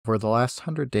For the last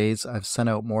 100 days, I've sent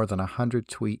out more than 100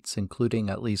 tweets, including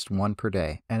at least one per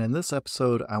day. And in this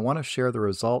episode, I want to share the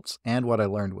results and what I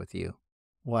learned with you.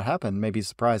 What happened may be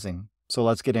surprising, so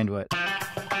let's get into it.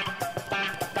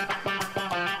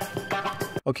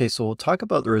 Okay, so we'll talk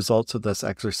about the results of this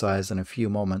exercise in a few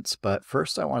moments, but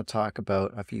first I want to talk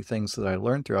about a few things that I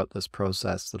learned throughout this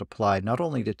process that apply not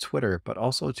only to Twitter, but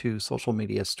also to social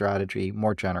media strategy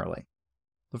more generally.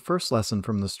 The first lesson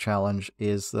from this challenge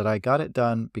is that I got it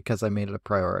done because I made it a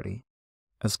priority.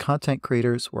 As content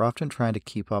creators, we're often trying to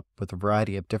keep up with a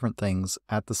variety of different things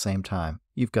at the same time.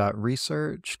 You've got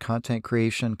research, content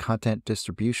creation, content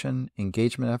distribution,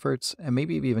 engagement efforts, and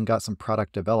maybe you've even got some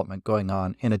product development going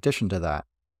on in addition to that.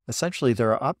 Essentially,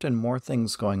 there are often more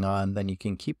things going on than you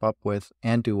can keep up with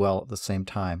and do well at the same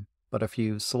time. But if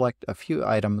you select a few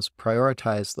items,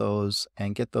 prioritize those,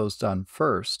 and get those done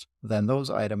first, then those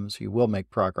items you will make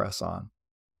progress on.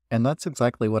 And that's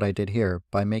exactly what I did here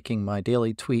by making my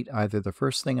daily tweet either the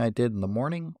first thing I did in the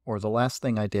morning or the last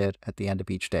thing I did at the end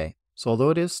of each day. So although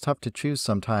it is tough to choose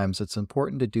sometimes, it's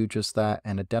important to do just that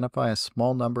and identify a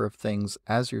small number of things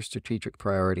as your strategic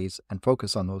priorities and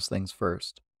focus on those things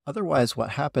first. Otherwise,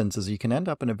 what happens is you can end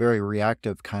up in a very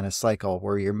reactive kind of cycle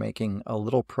where you're making a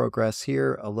little progress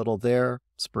here, a little there,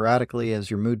 sporadically as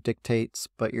your mood dictates,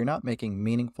 but you're not making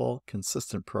meaningful,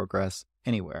 consistent progress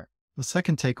anywhere. The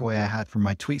second takeaway I had from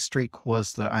my tweet streak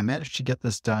was that I managed to get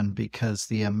this done because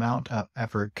the amount of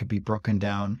effort could be broken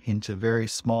down into very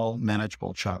small,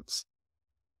 manageable chunks.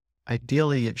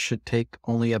 Ideally, it should take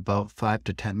only about 5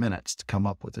 to 10 minutes to come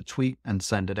up with a tweet and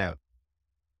send it out.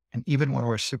 And even when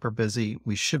we're super busy,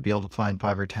 we should be able to find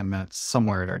 5 or 10 minutes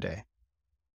somewhere in our day.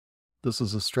 This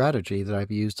is a strategy that I've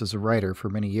used as a writer for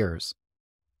many years.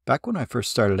 Back when I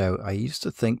first started out, I used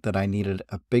to think that I needed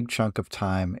a big chunk of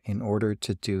time in order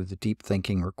to do the deep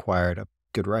thinking required of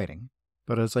good writing.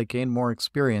 But as I gained more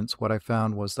experience, what I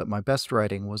found was that my best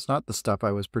writing was not the stuff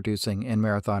I was producing in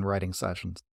marathon writing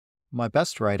sessions. My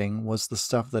best writing was the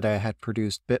stuff that I had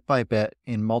produced bit by bit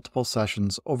in multiple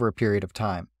sessions over a period of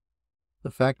time. The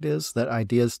fact is that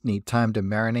ideas need time to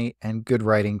marinate, and good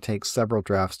writing takes several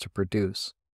drafts to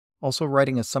produce. Also,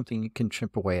 writing is something you can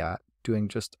chip away at, doing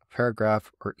just a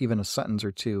paragraph or even a sentence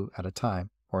or two at a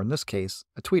time, or in this case,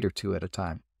 a tweet or two at a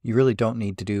time. You really don't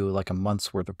need to do like a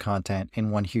month's worth of content in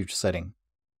one huge sitting.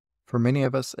 For many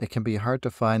of us, it can be hard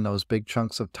to find those big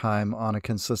chunks of time on a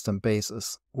consistent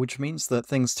basis, which means that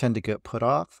things tend to get put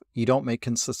off, you don't make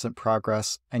consistent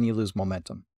progress, and you lose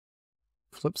momentum.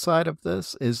 Flip side of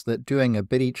this is that doing a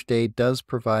bit each day does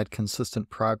provide consistent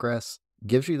progress,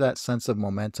 gives you that sense of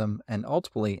momentum, and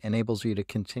ultimately enables you to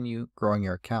continue growing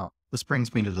your account. This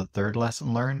brings me to the third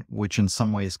lesson learned, which in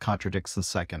some ways contradicts the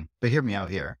second. But hear me out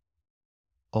here.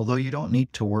 Although you don't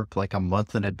need to work like a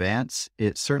month in advance,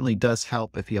 it certainly does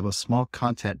help if you have a small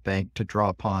content bank to draw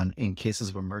upon in cases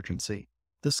of emergency.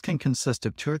 This can consist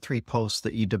of 2 or 3 posts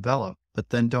that you develop, but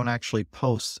then don't actually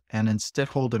post and instead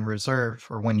hold in reserve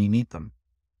for when you need them.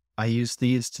 I use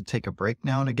these to take a break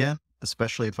now and again,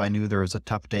 especially if I knew there was a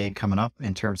tough day coming up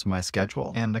in terms of my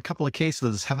schedule. And a couple of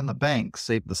cases, having the bank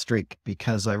saved the streak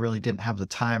because I really didn't have the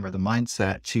time or the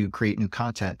mindset to create new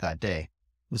content that day.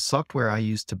 The software I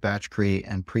use to batch create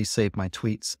and pre-save my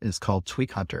tweets is called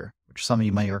Tweet Hunter, which some of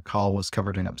you may recall was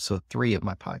covered in episode 3 of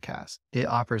my podcast. It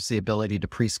offers the ability to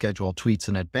pre-schedule tweets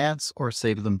in advance or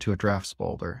save them to a drafts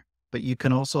folder. But you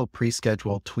can also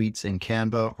pre-schedule tweets in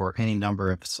Canva or any number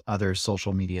of other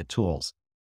social media tools.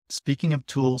 Speaking of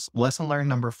tools, lesson learned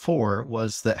number 4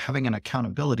 was that having an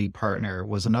accountability partner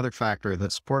was another factor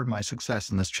that supported my success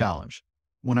in this challenge.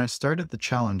 When I started the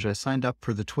challenge, I signed up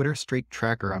for the Twitter Streak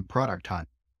Tracker on Product Hunt.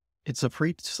 It's a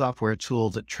free software tool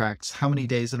that tracks how many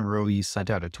days in a row you sent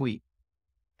out a tweet.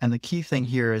 And the key thing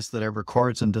here is that it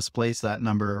records and displays that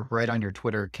number right on your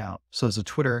Twitter account. So as a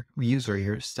Twitter user,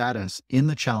 your status in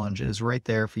the challenge is right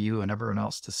there for you and everyone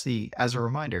else to see as a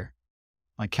reminder.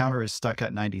 My counter is stuck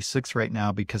at 96 right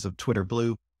now because of Twitter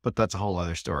Blue, but that's a whole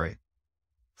other story.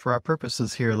 For our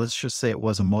purposes here, let's just say it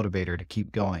was a motivator to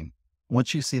keep going.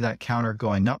 Once you see that counter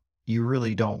going up, you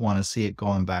really don't want to see it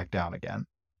going back down again.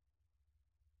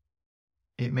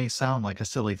 It may sound like a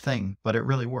silly thing, but it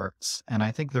really works. And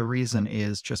I think the reason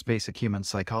is just basic human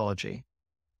psychology.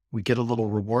 We get a little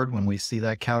reward when we see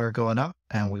that counter going up,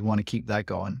 and we want to keep that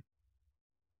going.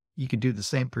 You could do the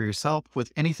same for yourself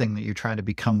with anything that you're trying to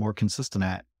become more consistent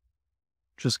at.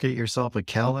 Just get yourself a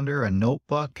calendar, a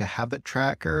notebook, a habit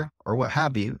tracker, or what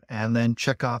have you, and then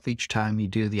check off each time you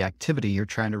do the activity you're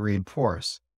trying to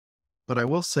reinforce. But I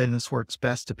will say this works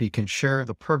best if you can share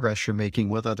the progress you're making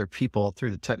with other people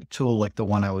through the tech tool like the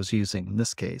one I was using in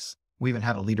this case. We even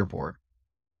had a leaderboard.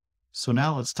 So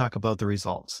now let's talk about the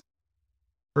results.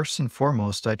 First and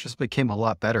foremost, I just became a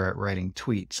lot better at writing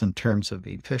tweets in terms of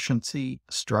efficiency,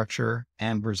 structure,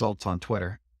 and results on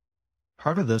Twitter.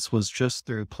 Part of this was just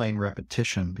through plain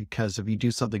repetition, because if you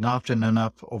do something often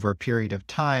enough over a period of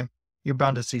time, you're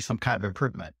bound to see some kind of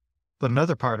improvement. But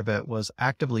another part of it was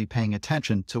actively paying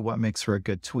attention to what makes for a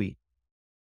good tweet.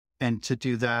 And to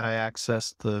do that, I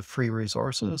accessed the free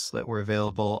resources that were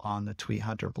available on the Tweet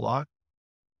Hunter blog.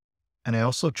 And I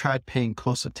also tried paying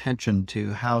close attention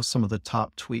to how some of the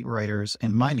top tweet writers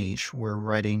in my niche were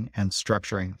writing and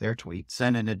structuring their tweets.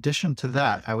 And in addition to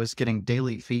that, I was getting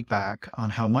daily feedback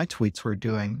on how my tweets were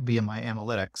doing via my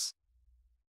analytics.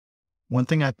 One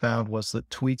thing I found was that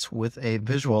tweets with a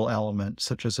visual element,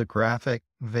 such as a graphic,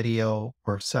 video,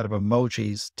 or set of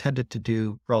emojis, tended to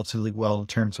do relatively well in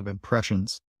terms of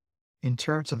impressions. In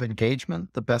terms of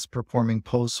engagement, the best performing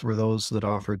posts were those that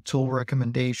offered tool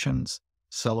recommendations,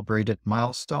 celebrated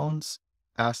milestones,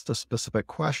 asked a specific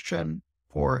question,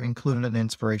 or included an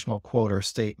inspirational quote or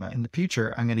statement. In the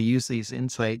future, I'm going to use these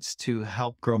insights to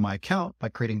help grow my account by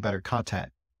creating better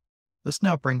content. This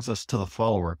now brings us to the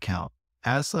follower count.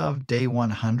 As of day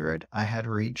 100, I had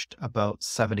reached about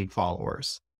 70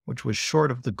 followers, which was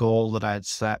short of the goal that I had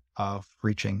set of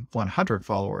reaching 100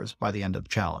 followers by the end of the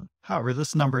challenge. However,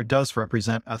 this number does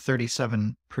represent a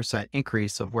 37%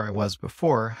 increase of where I was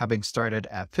before, having started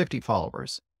at 50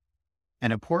 followers.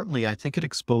 And importantly, I think it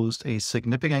exposed a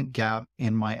significant gap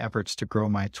in my efforts to grow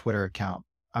my Twitter account.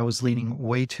 I was leaning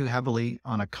way too heavily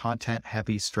on a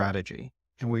content-heavy strategy.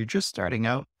 And when you're just starting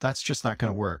out, that's just not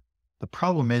going to work. The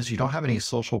problem is you don't have any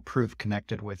social proof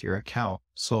connected with your account.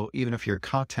 So even if your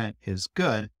content is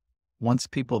good, once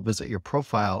people visit your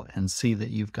profile and see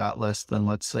that you've got less than,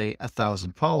 let's say,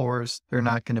 1,000 followers, they're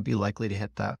not going to be likely to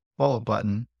hit that follow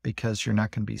button because you're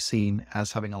not going to be seen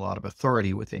as having a lot of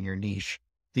authority within your niche.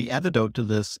 The antidote to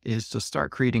this is to start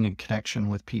creating a connection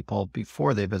with people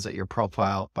before they visit your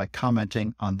profile by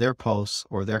commenting on their posts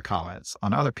or their comments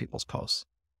on other people's posts.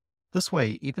 This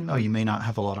way, even though you may not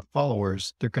have a lot of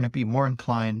followers, they're going to be more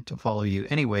inclined to follow you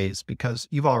anyways because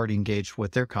you've already engaged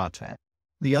with their content.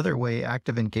 The other way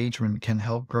active engagement can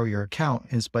help grow your account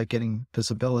is by getting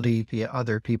visibility via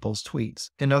other people's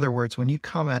tweets. In other words, when you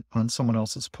comment on someone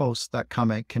else's post, that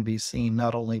comment can be seen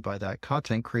not only by that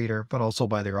content creator, but also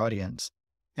by their audience.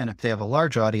 And if they have a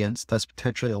large audience, that's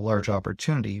potentially a large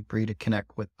opportunity for you to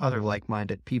connect with other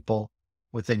like-minded people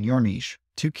within your niche.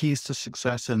 Two keys to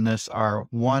success in this are: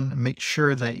 one, make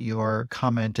sure that you're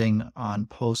commenting on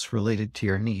posts related to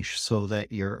your niche so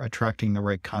that you're attracting the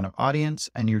right kind of audience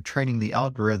and you're training the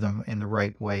algorithm in the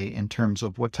right way in terms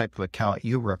of what type of account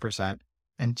you represent.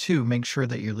 And two, make sure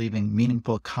that you're leaving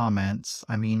meaningful comments.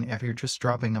 I mean, if you're just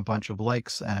dropping a bunch of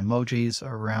likes and emojis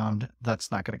around, that's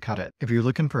not going to cut it. If you're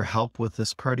looking for help with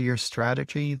this part of your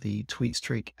strategy, the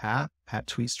TweetStreak app at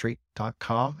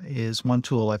tweetstreak.com is one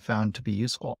tool I found to be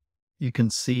useful. You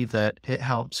can see that it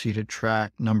helps you to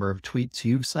track number of tweets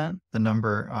you've sent, the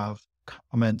number of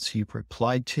comments you've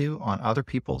replied to on other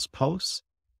people's posts,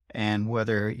 and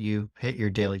whether you hit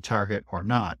your daily target or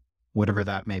not, whatever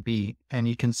that may be. And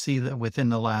you can see that within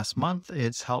the last month,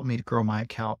 it's helped me to grow my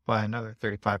account by another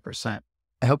 35%.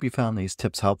 I hope you found these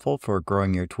tips helpful for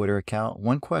growing your Twitter account.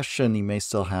 One question you may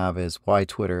still have is why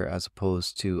Twitter as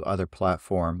opposed to other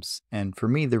platforms? And for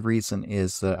me, the reason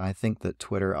is that I think that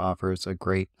Twitter offers a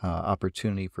great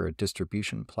opportunity for a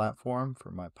distribution platform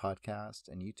for my podcast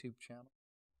and YouTube channel.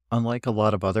 Unlike a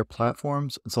lot of other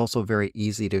platforms, it's also very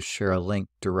easy to share a link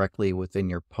directly within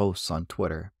your posts on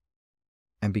Twitter.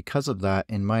 And because of that,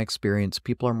 in my experience,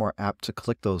 people are more apt to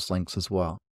click those links as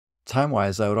well.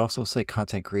 Time-wise, I would also say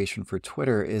content creation for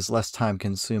Twitter is less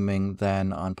time-consuming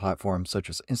than on platforms such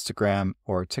as Instagram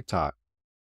or TikTok.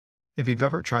 If you've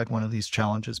ever tried one of these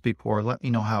challenges before, let me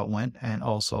know how it went, and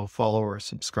also follow or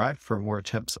subscribe for more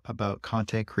tips about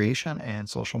content creation and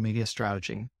social media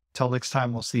strategy. Till next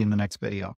time, we'll see you in the next video.